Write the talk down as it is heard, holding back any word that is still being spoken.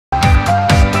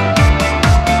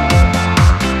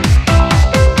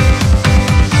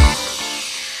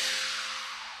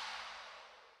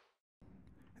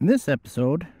In this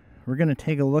episode, we're going to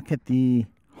take a look at the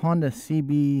Honda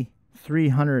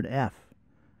CB300F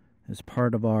as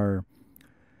part of our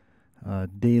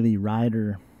Daily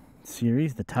Rider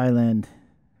series, the Thailand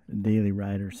Daily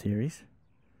Rider series.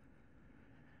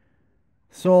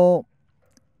 So,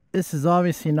 this is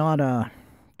obviously not a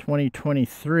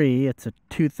 2023, it's a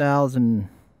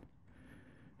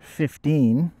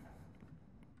 2015.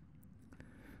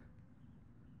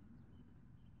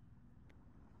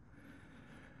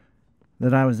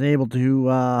 That I was able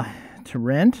to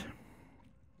rent.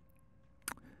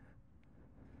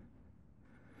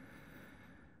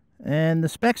 And the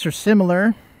specs are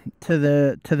similar to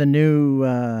the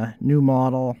new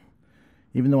model,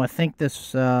 even though I think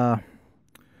this model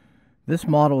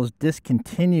is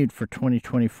discontinued for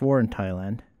 2024 in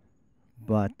Thailand.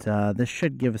 But this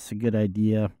should give us a good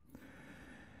idea.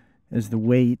 As the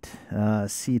weight,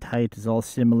 seat height is all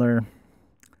similar.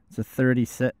 It's a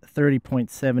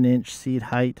 30.7 inch seat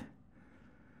height.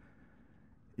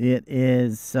 It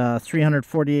is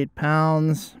 348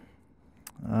 pounds.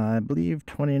 I believe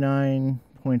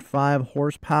 29.5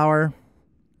 horsepower.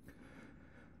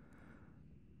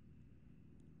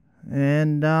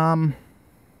 And yeah,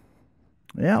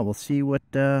 we'll see what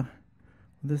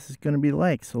this is going to be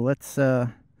like. So let's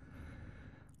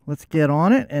get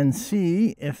on it and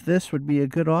see if this would be a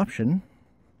good option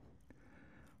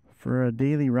for a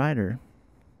daily rider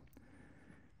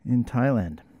in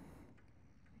Thailand.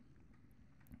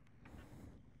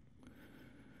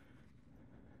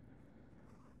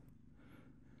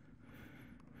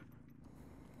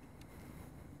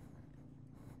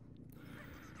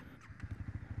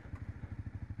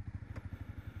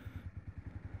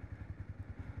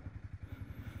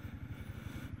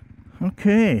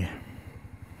 Okay.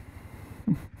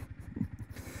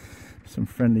 Some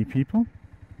friendly people.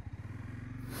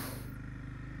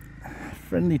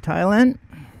 Friendly Thailand,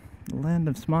 the land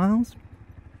of smiles.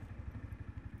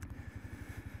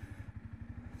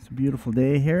 It's a beautiful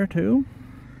day here too.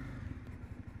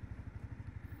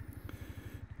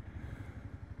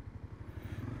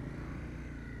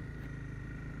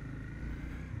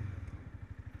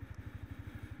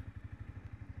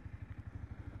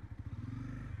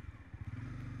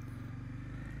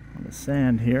 On the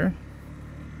sand here.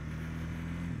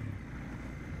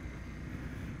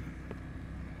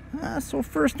 So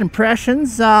first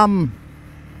impressions, it's a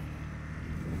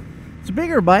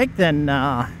bigger bike than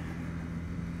I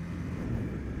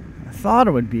thought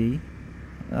it would be.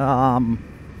 When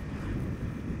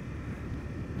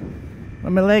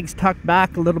my legs tucked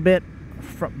back a little bit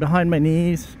behind my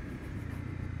knees.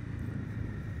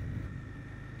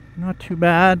 Not too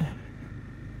bad.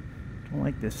 Don't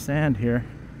like this sand here.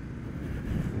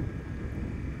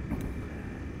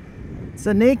 It's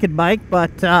a naked bike,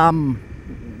 but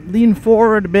lean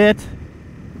forward a bit,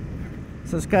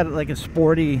 so it's got like a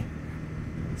sporty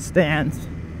stance.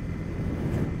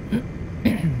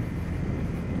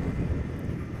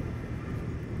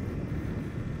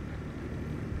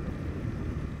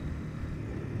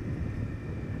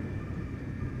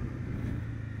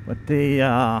 But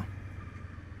a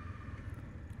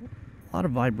lot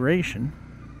of vibration.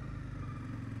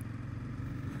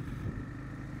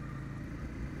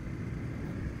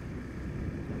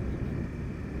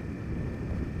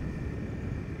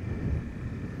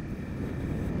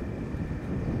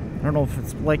 I don't know if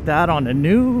it's like that on a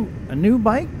new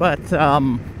bike, but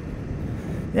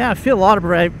yeah, I feel a lot of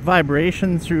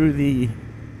vibration through the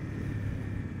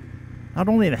not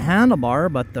only the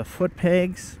handlebar but the foot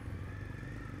pegs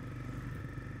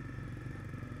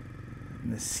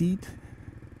and the seat.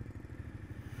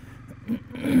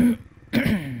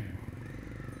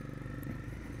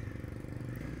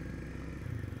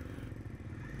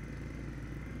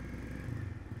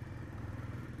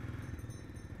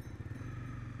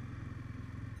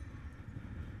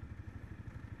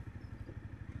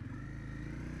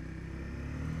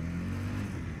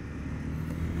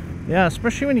 Yeah,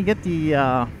 especially when you get the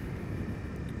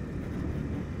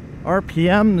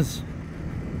RPMs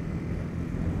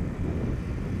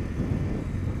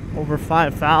over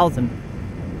 5,000,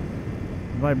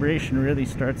 vibration really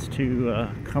starts to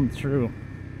come through.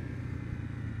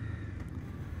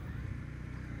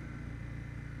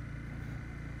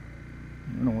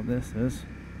 I don't know what this is.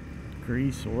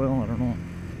 Grease, oil, I don't know.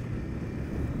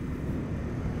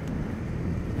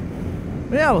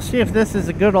 But yeah, we'll see if this is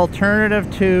a good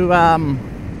alternative to a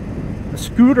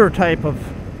scooter type of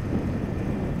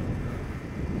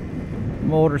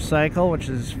motorcycle, which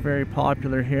is very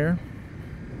popular here.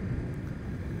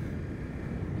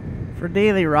 For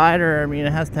daily rider, I mean,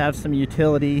 it has to have some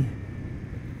utility.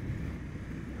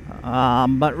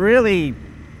 But really,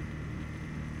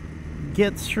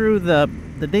 get through the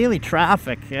daily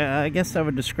traffic. I guess I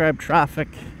would describe traffic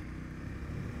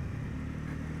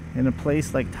in a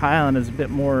place like Thailand as a bit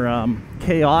more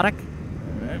chaotic,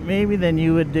 maybe, than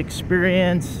you would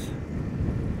experience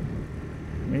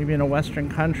maybe in a Western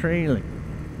country like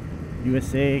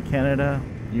USA, Canada,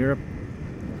 Europe.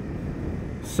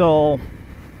 So,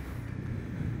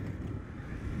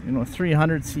 you know,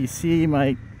 300cc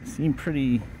might seem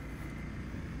pretty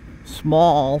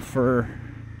small for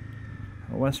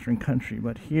a Western country,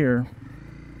 but here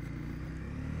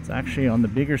it's actually on the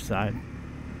bigger side.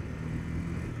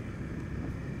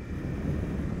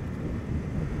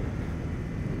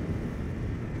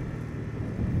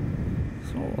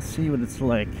 So we'll see what it's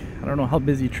like. I don't know how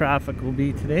busy traffic will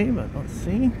be today, but let's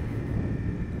see.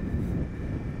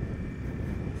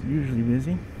 It's usually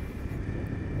busy.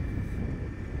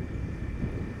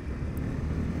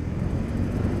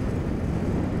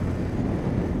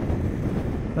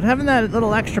 But having that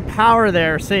little extra power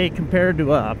there, say compared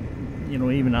to you know,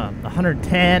 even a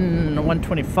 110, a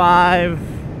 125,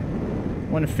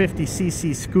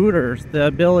 150cc scooters, the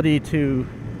ability to,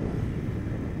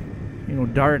 you know,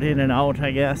 dart in and out, I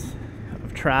guess,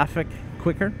 of traffic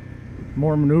quicker,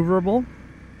 more maneuverable.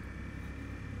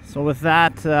 So with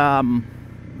that,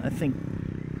 I think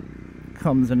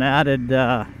comes an added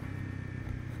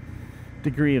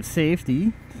degree of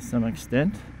safety to some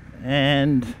extent,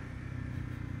 and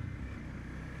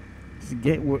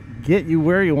get you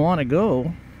where you want to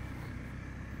go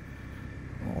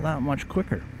all that much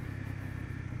quicker.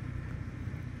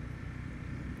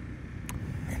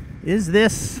 Is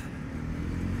this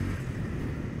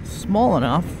small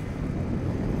enough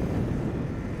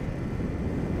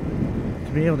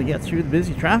to be able to get through the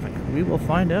busy traffic? We will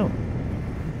find out.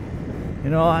 You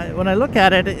know, when I look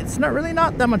at it, it's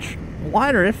not that much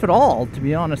wider, if at all, to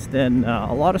be honest, than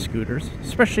a lot of scooters,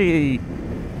 especially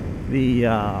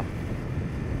the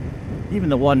even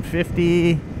the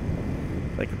 150,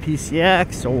 like a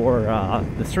PCX, or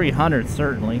the 300,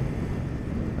 certainly,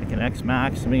 like an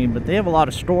X-Max. I mean, but they have a lot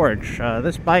of storage.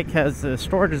 This bike has,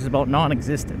 storage is about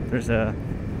non-existent. There's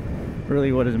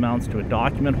really what it amounts to a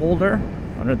document holder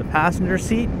under the passenger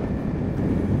seat.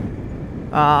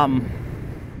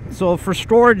 So for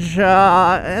storage,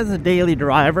 as a daily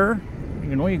driver,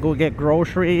 you know, you go get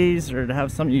groceries or to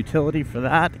have some utility for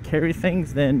that, to carry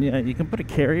things, then you can put a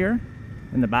carrier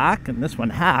in the back, and this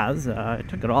one has. I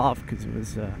took it off because it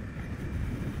was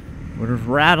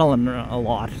rattling a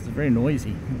lot. It's very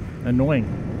noisy, annoying.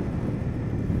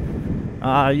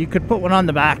 You could put one on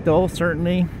the back though,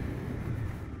 certainly,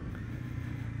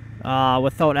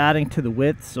 without adding to the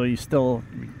width, so you still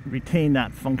retain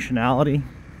that functionality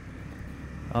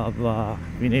of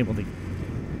being able to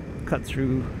cut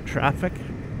through traffic.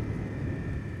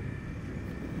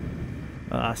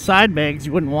 Side bags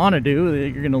you wouldn't want to do.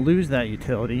 You're going to lose that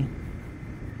utility.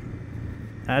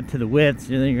 Add to the width,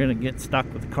 then you're going to get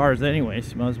stuck with the cars anyway,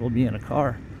 so you might as well be in a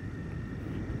car.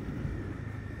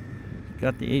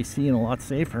 Got the AC and a lot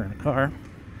safer in a car.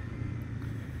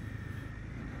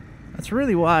 That's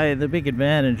really why the big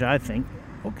advantage, I think.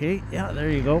 Okay, yeah, there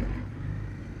you go.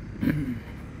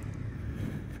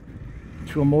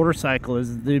 To a motorcycle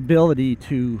is the ability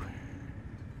to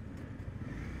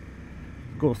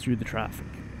go through the traffic.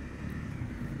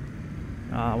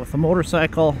 With a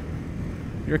motorcycle,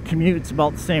 your commute's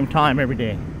about the same time every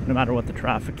day, no matter what the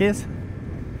traffic is.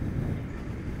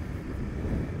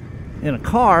 In a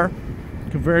car,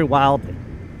 it can vary wildly,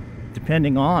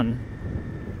 depending on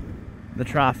the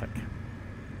traffic.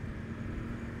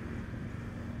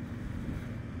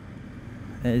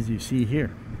 As you see here.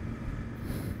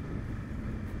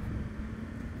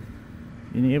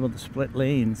 Being able to split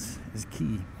lanes is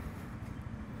key.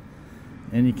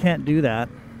 And you can't do that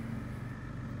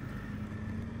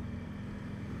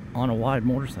on a wide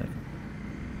motorcycle.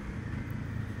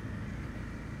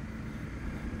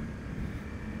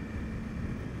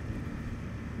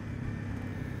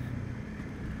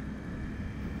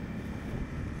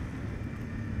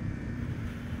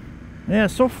 Yeah,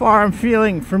 so far I'm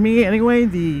feeling, for me anyway,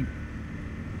 the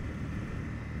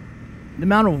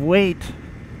amount of weight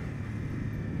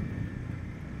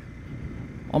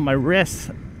on my wrists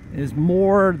is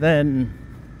more than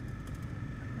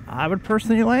I would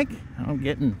personally like. I'm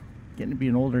getting to be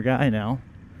an older guy now,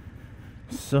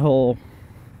 so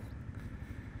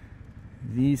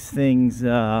these things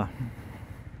start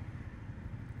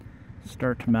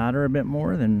to matter a bit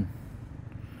more than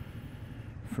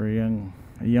for a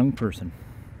young person.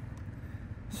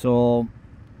 So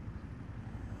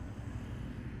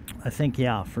I think,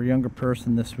 yeah, for a younger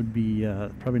person this would be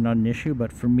probably not an issue,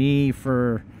 but for me,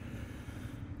 for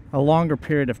a longer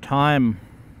period of time,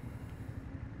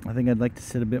 I think I'd like to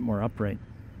sit a bit more upright,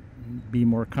 be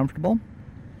more comfortable.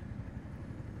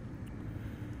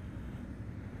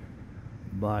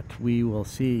 But we will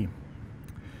see.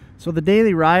 So the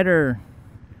Daily Rider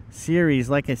series,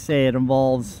 like I say, it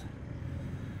involves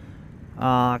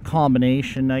a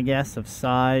combination, I guess, of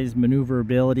size,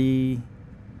 maneuverability,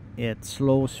 it's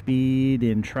slow speed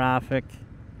in traffic.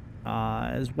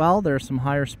 As well, there are some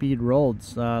higher speed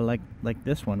roads like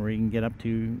this one where you can get up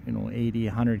to 80,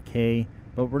 100k.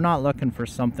 But we're not looking for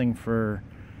something for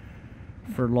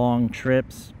long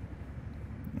trips,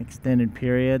 extended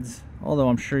periods. Although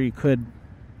I'm sure you could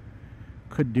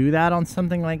do that on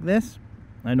something like this.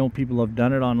 I know people have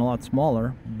done it on a lot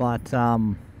smaller, but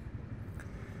I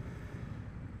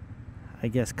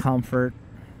guess comfort,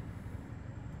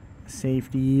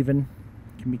 safety even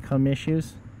can become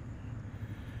issues.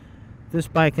 This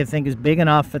bike, I think, is big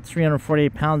enough at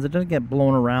 348 pounds. It doesn't get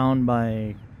blown around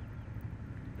by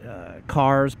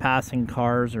cars, passing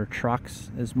cars or trucks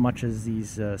as much as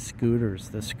these scooters.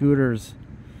 The scooters,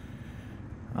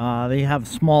 they have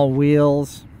small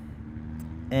wheels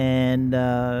and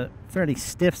fairly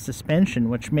stiff suspension,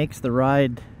 which makes the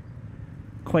ride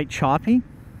quite choppy.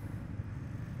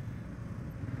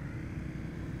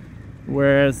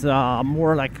 Whereas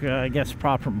more like, I guess,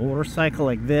 proper motorcycle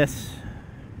like this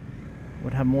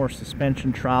would have more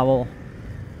suspension travel,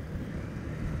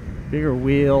 bigger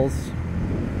wheels.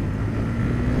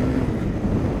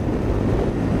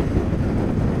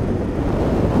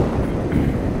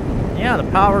 Yeah, the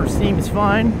power seems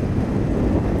fine.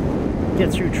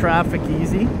 Get through traffic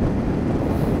easy.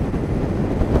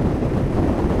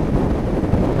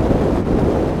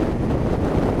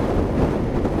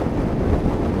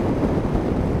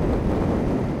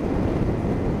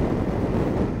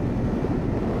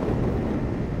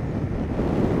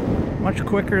 Much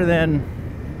quicker than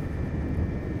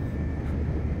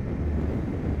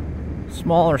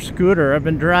smaller scooter. I've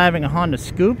been driving a Honda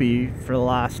CB for the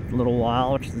last little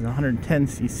while, which is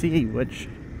 110cc, which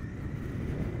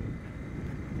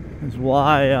is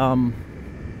why I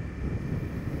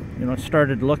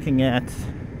started looking at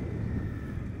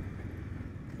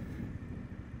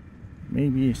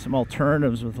maybe some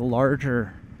alternatives with a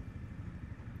larger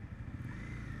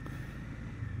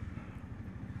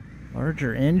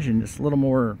engine, just a little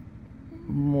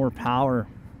more power.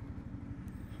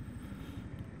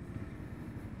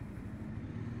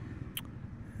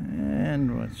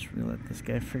 And let's let this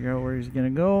guy figure out where he's gonna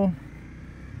go.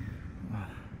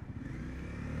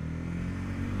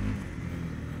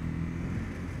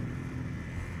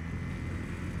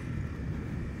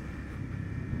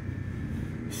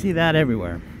 See that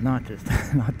everywhere, not just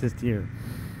here.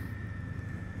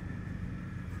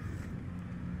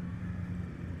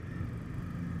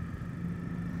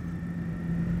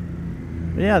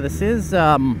 But yeah, this is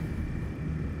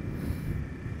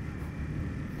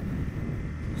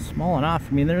small enough.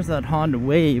 I mean, there's that Honda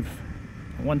Wave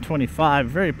 125,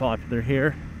 very popular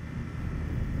here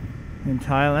in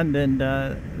Thailand, and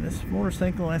this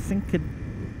motorcycle, I think, could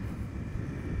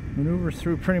maneuver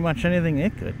through pretty much anything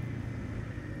it could.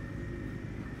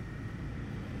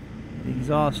 The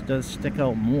exhaust does stick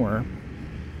out more,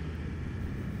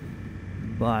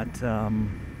 but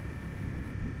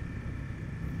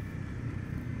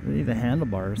really the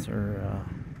handlebars are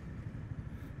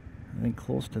I think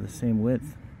close to the same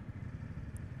width.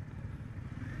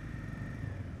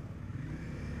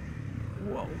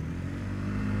 Whoa.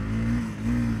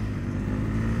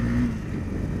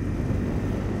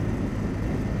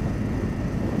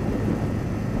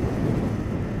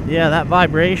 Yeah, that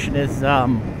vibration is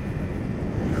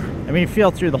I mean, you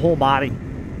feel through the whole body.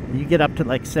 You get up to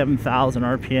like 7,000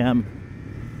 RPM,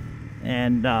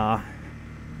 and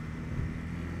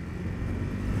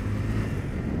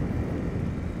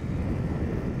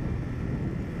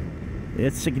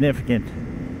it's significant.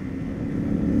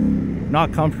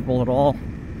 Not comfortable at all.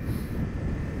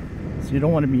 So you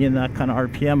don't want to be in that kind of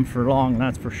RPM for long,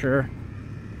 that's for sure.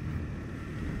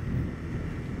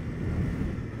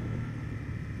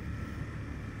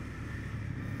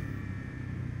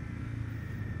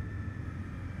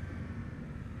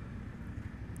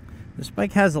 This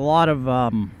bike has a lot of, I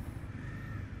don't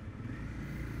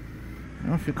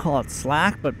know if you call it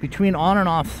slack, but between on and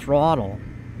off throttle,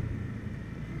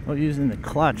 while using the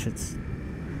clutch, it's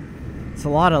a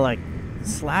lot of like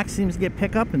slack seems to get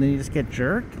pick up and then you just get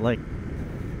jerked. Like,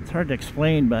 it's hard to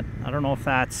explain, but I don't know if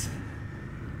that's,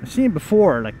 I've seen it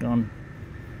before, like on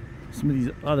some of these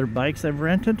other bikes I've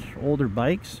rented, older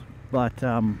bikes, but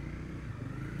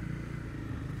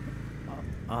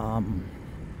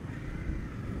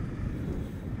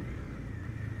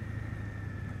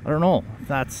I don't know if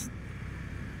that's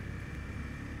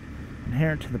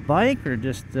inherent to the bike or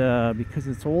just because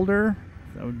it's older.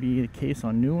 That would be the case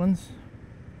on new ones.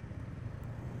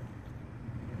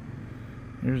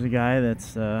 There's a guy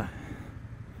that's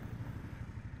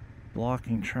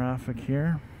blocking traffic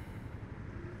here.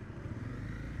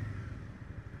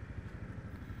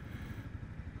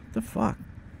 What the fuck?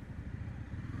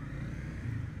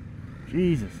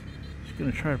 Jesus. He's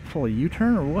gonna try to pull a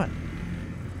U-turn or what?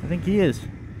 I think he is.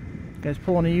 This guy's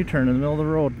pulling a U-turn in the middle of the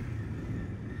road.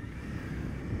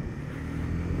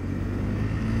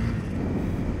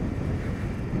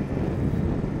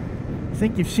 I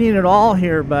think you've seen it all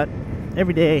here, but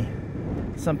every day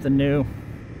something new.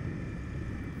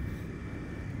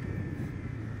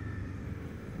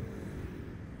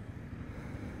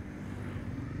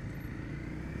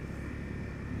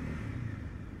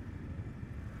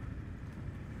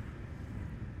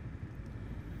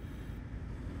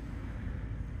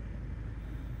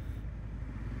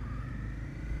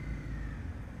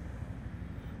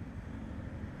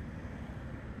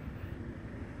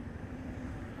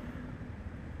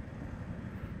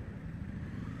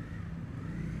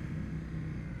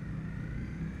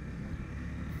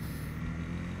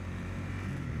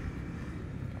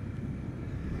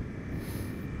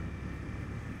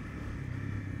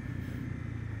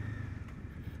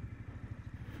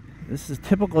 This is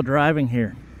typical driving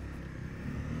here.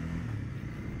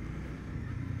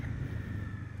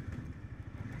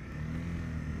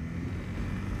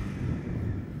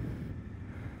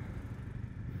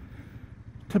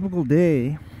 Typical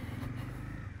day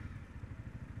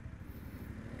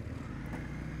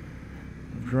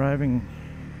of driving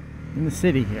in the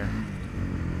city here.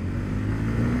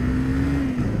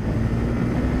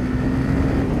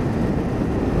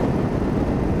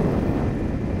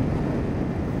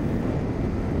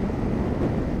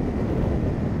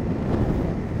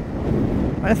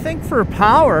 I think for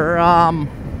power, oh,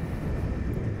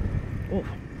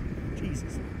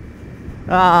 Jesus.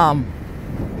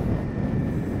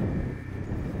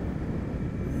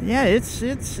 Yeah,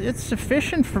 it's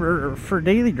sufficient for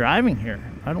daily driving here.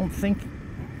 I don't think,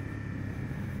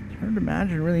 it's hard to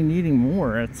imagine really needing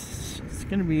more. It's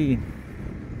going to be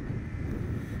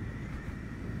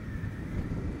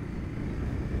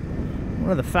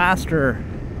one of the faster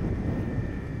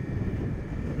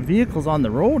vehicles on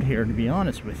the road here, to be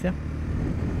honest with you.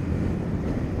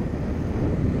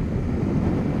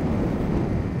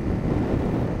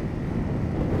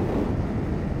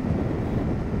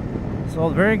 It's all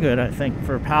very good, I think,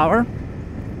 for power.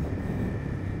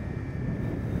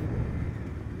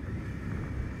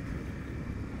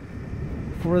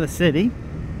 For the city.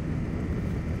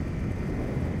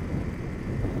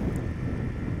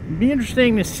 It'd be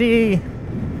interesting to see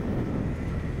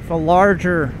if a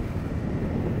larger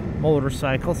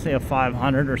motorcycle, say a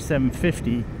 500 or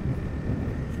 750,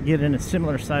 get in a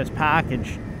similar size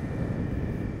package.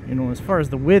 You know, as far as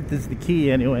the width is the key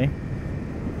anyway.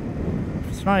 If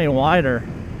it's not any wider,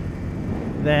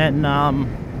 then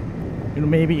you know,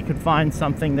 maybe you could find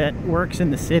something that works in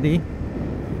the city,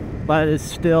 but is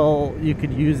still, you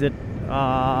could use it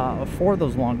for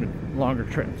those longer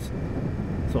trips.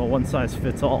 So one size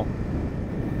fits all.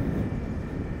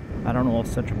 I don't know if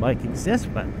such a bike exists,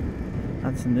 but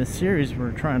that's in this series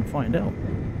we're trying to find out.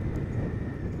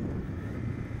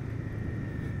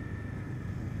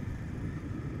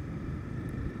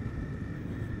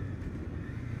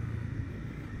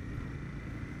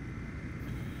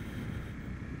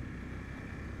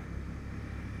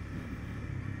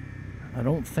 I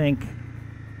don't think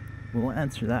we'll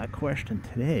answer that question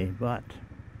today, but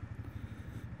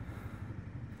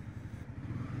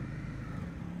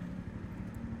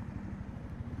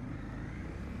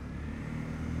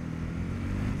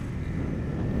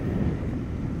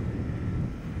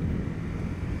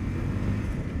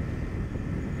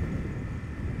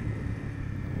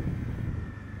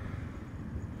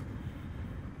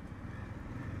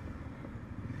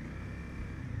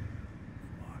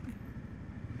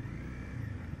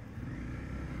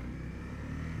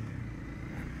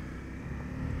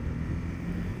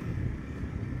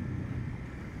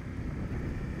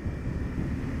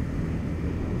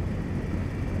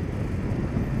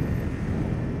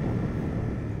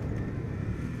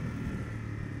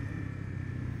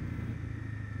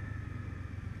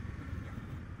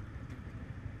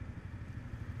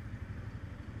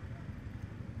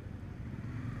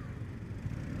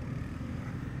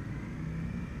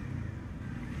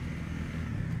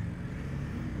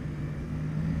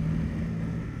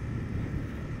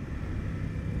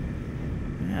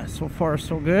yeah, so far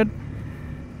so good.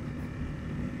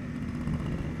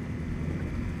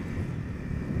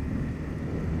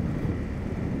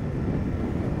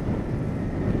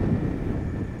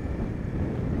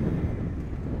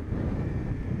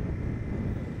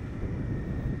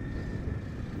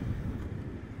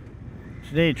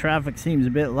 Today traffic seems a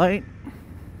bit light,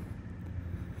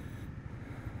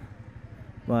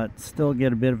 but still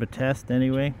get a bit of a test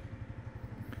anyway.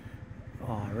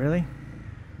 Oh, really?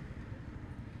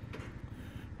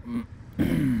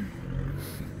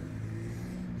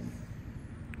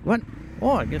 What?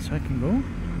 Oh, I guess I can go.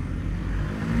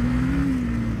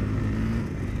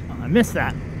 Oh, I missed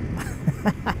that.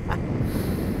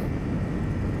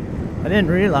 I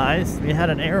didn't realize we had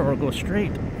an arrow go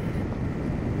straight.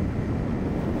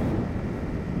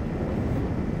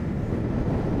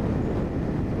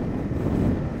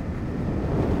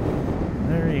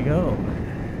 There you go.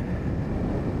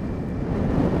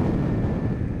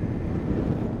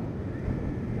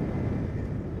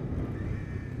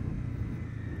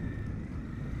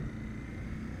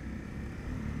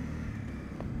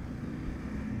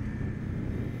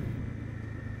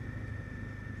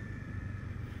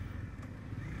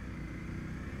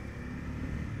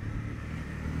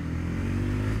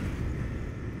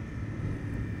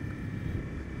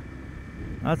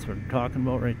 That's what I'm talking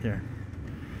about right there.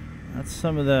 That's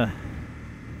some of the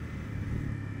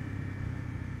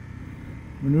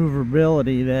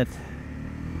maneuverability that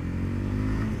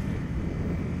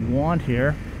you want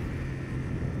here.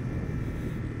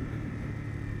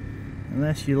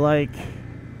 Unless you like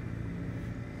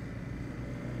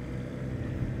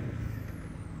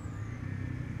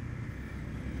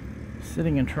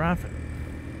sitting in traffic.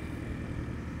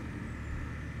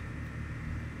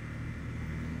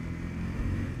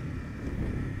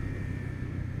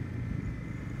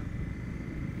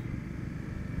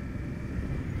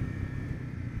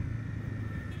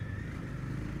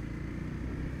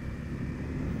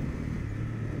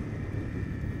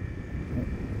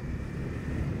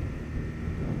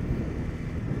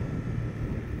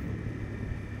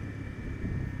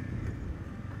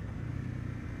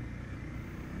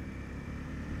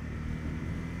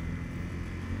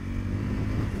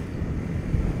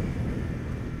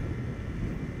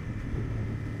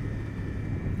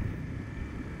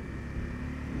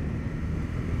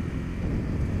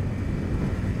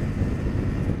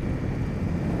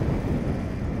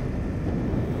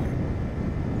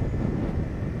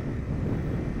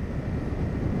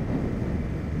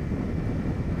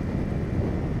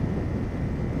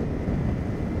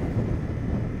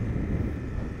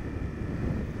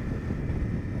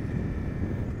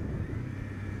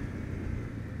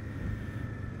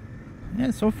 Yeah,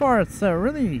 so far it's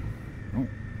really... Oh,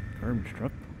 garbage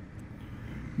truck.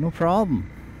 No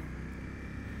problem.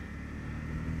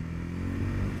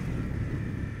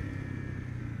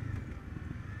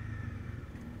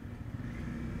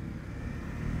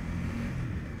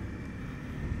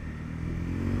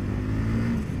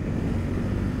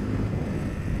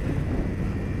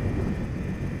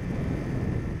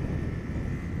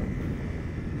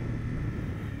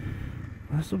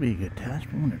 This will be a good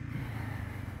test, won't it?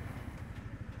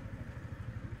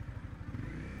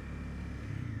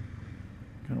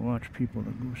 Gotta watch people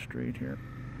that go straight here.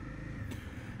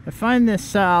 I find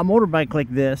this motorbike like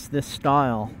this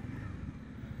style,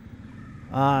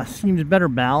 seems better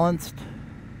balanced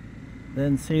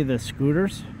than, say, the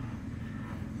scooters.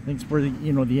 I think it's where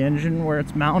the engine where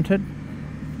it's mounted,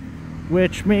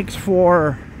 which makes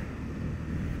for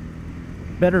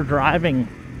better driving,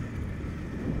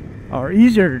 or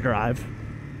easier to drive,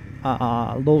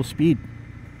 low speed.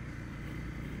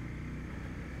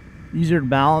 Easier to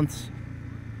balance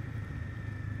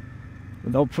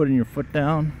without putting your foot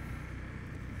down,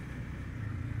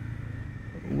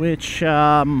 which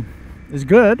is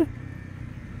good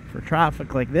for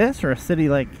traffic like this, or a city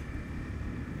like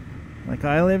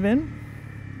I live in,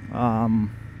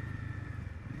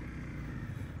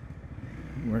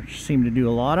 which seem to do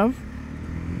a lot of.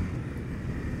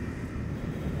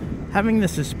 Having the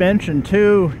suspension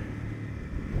too,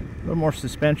 a little more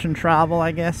suspension travel,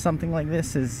 I guess, something like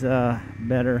this is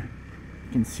better.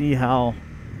 You can see how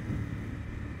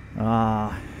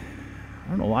I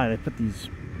don't know why they put these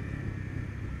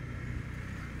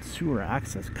sewer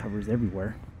access covers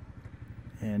everywhere,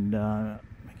 and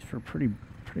makes for a pretty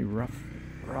rough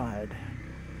ride.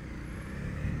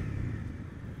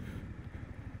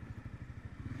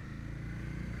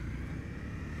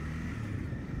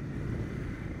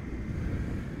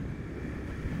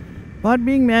 But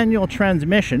being manual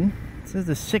transmission, it says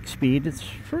the 6-speed, it's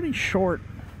pretty short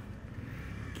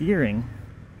gearing.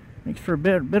 Makes for a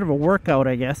bit of a workout,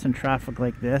 I guess, in traffic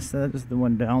like this. That is the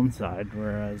one downside,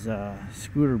 whereas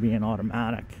scooter being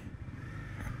automatic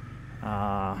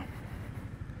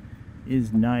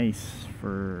is nice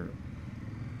for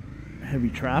heavy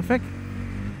traffic.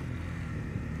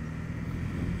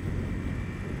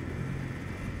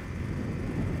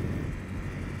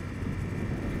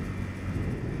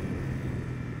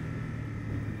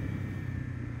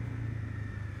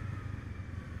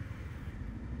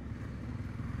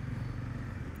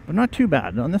 but not too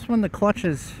bad. On this one, the clutch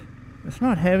is, it's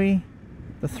not heavy.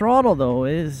 The throttle though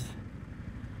is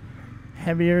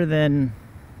heavier than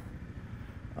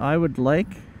I would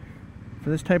like for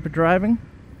this type of driving.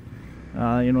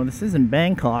 You know, this is in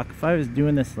Bangkok. If I was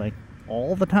doing this like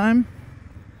all the time,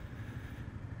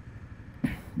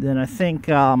 then I think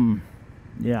yeah,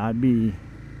 I'd be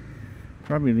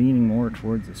probably leaning more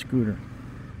towards a scooter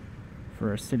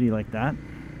for a city like that.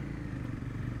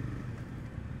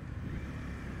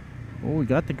 Oh, we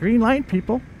got the green light,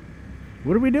 people.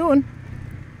 What are we doing?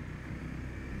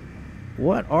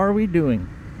 What are we doing?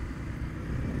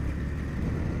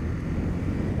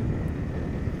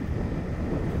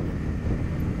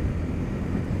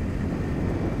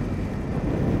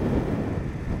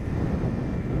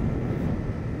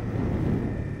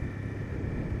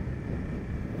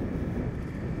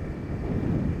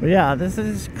 But yeah, this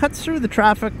is cuts through the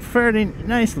traffic fairly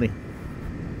nicely,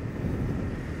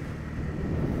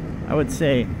 I would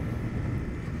say.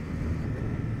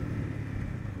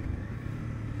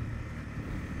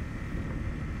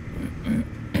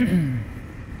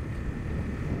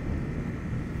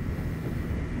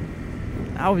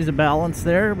 Always a balance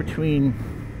there between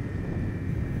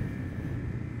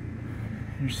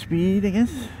your speed, I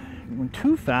guess. Going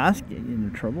too fast, get you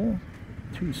into trouble.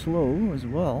 Too slow as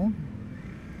well.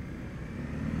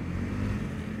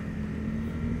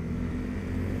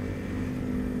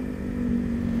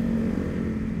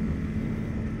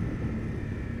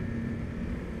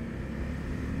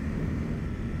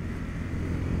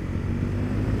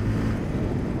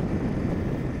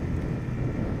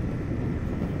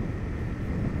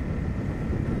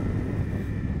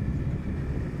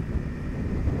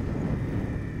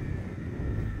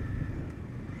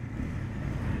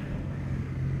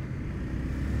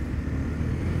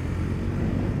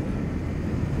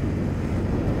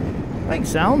 I think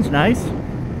sounds nice.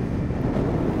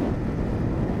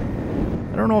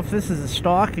 I don't know if this is a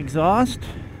stock exhaust.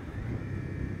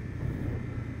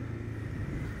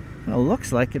 Well, it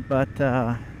looks like it, but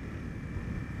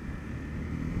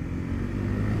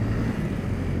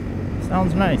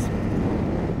sounds nice.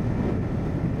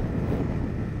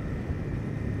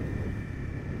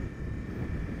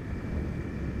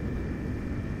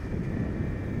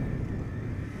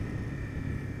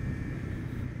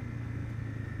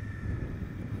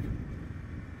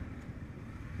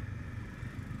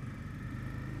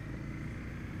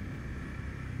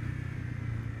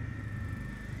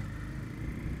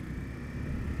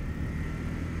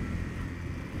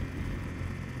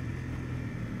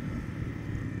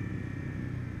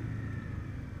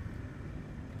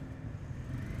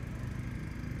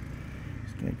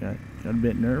 Got a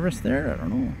bit nervous there. I don't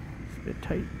know. It's a bit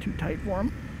tight, too tight for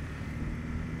him.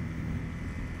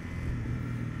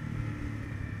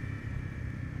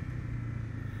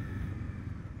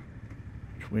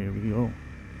 Which way do we go?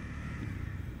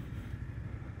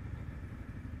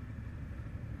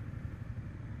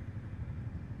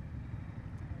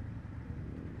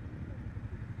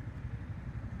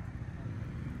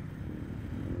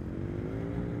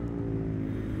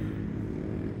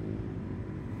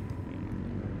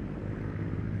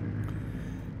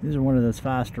 These are one of those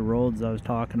faster roads I was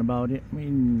talking about. I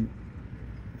mean,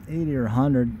 80 or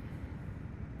 100.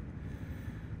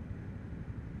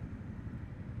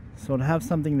 So to have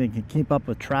something that can keep up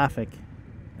with traffic,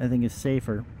 I think is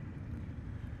safer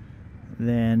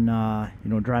than you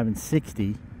know, driving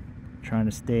 60, trying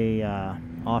to stay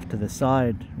off to the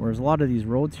side. Whereas a lot of these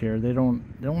roads here, they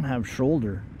don't have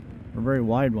shoulder, or a very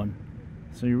wide one.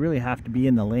 So you really have to be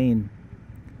in the lane,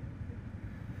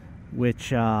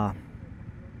 which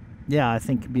yeah, I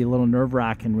think could be a little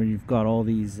nerve-wracking when you've got all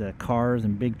these cars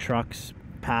and big trucks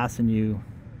passing you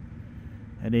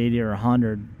at 80 or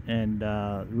 100 and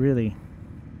really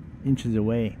inches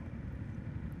away.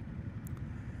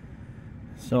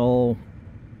 So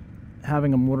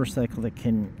having a motorcycle that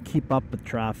can keep up with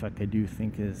traffic, I do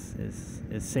think is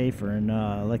safer.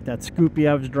 And like that Scoopy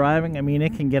I was driving, I mean,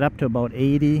 it can get up to about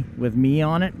 80 with me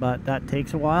on it, but that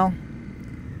takes a while.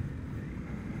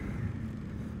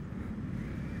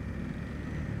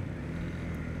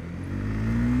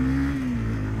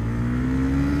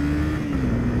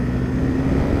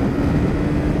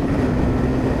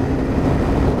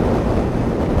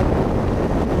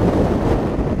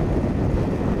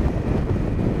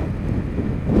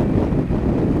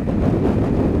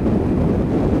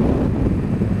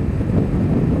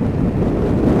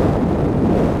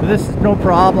 This is no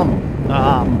problem.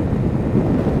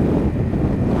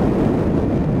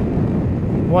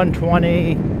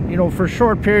 120, you know, for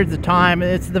short periods of time.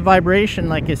 It's the vibration,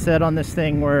 like I said, on this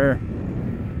thing where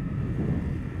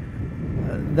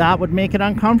that would make it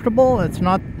uncomfortable. It's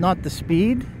not the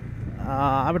speed.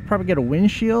 I would probably get a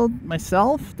windshield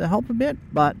myself to help a bit,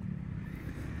 but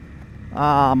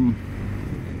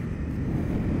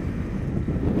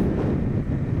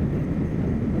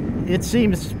it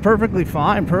seems perfectly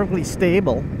fine, perfectly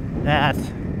stable at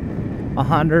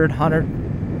 100,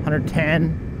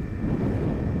 110.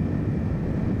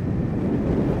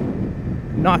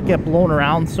 Not get blown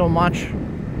around so much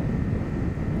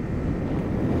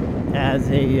as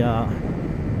a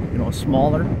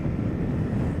smaller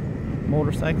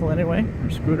motorcycle anyway, or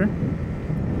scooter.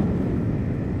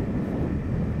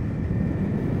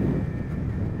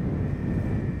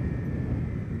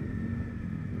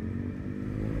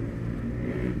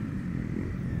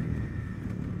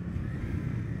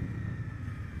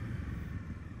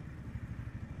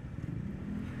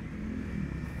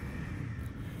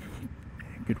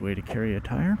 Good way to carry a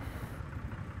tire.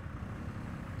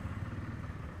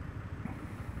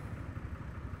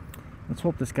 Let's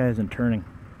hope this guy isn't turning.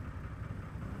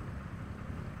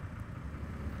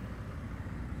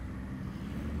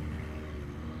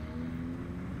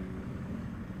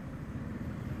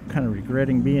 I'm kind of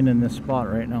regretting being in this spot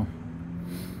right now.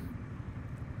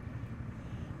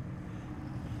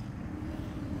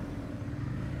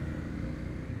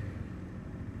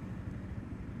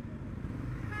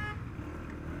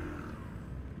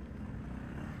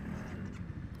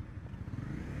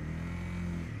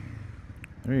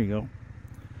 There you go.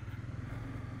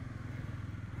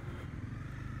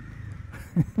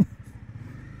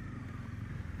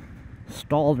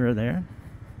 Stalled her there.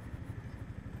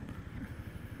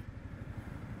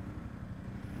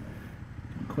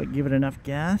 Didn't quite give it enough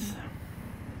gas.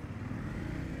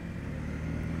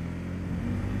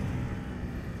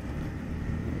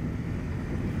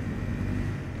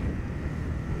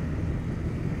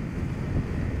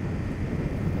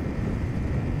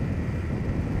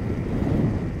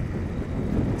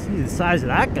 See the size of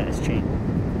that guy's chain.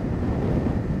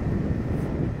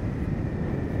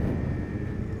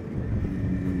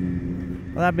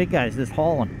 Well, that big guy's just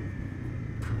hauling.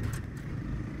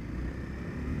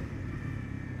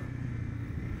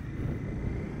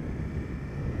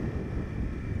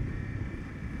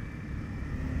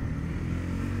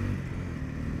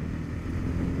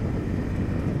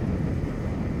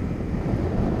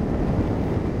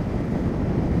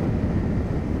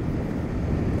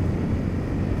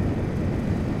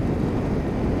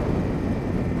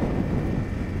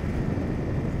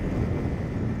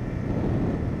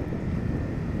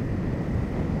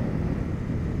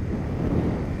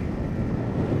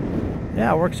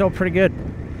 Yeah, it works out pretty good.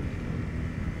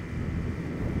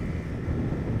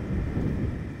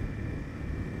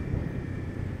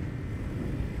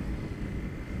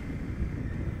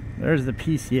 There's the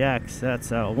PCX. That's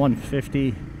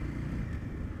 150.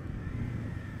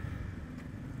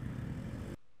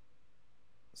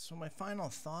 So my final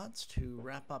thoughts to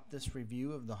wrap up this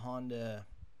review of the Honda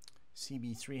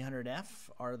CB300F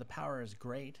are: the power is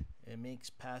great. It makes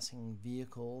passing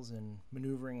vehicles and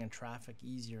maneuvering in traffic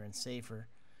easier and safer.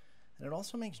 And it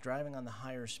also makes driving on the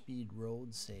higher speed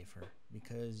roads safer,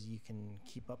 because you can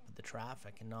keep up with the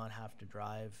traffic and not have to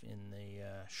drive in the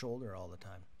shoulder all the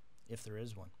time, if there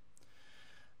is one.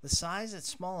 The size, it's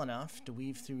small enough to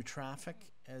weave through traffic,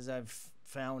 as I've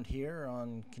found here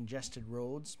on congested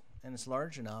roads, and it's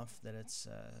large enough that it's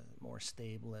more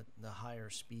stable at the higher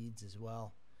speeds as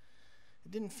well. It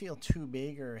didn't feel too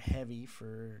big or heavy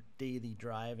for daily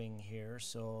driving here,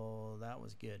 so that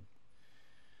was good.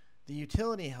 The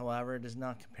utility, however, does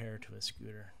not compare to a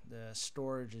scooter. The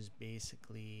storage is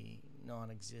basically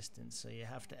non-existent, so you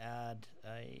have to add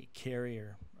a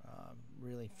carrier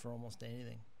really for almost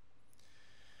anything.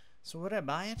 So would I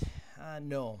buy it?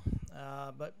 No,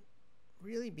 but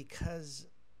really because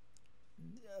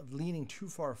of leaning too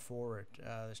far forward.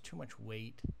 There's too much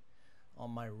weight on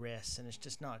my wrists, and it's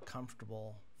just not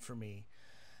comfortable for me.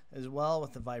 As well,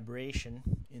 with the vibration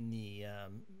in the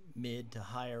mid to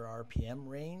higher RPM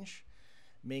range,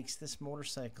 makes this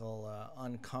motorcycle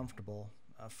uncomfortable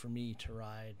for me to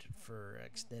ride for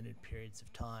extended periods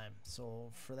of time.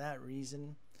 So for that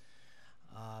reason,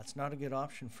 it's not a good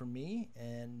option for me,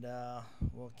 and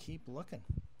we'll keep looking.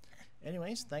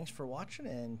 Anyways, thanks for watching,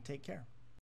 and take care.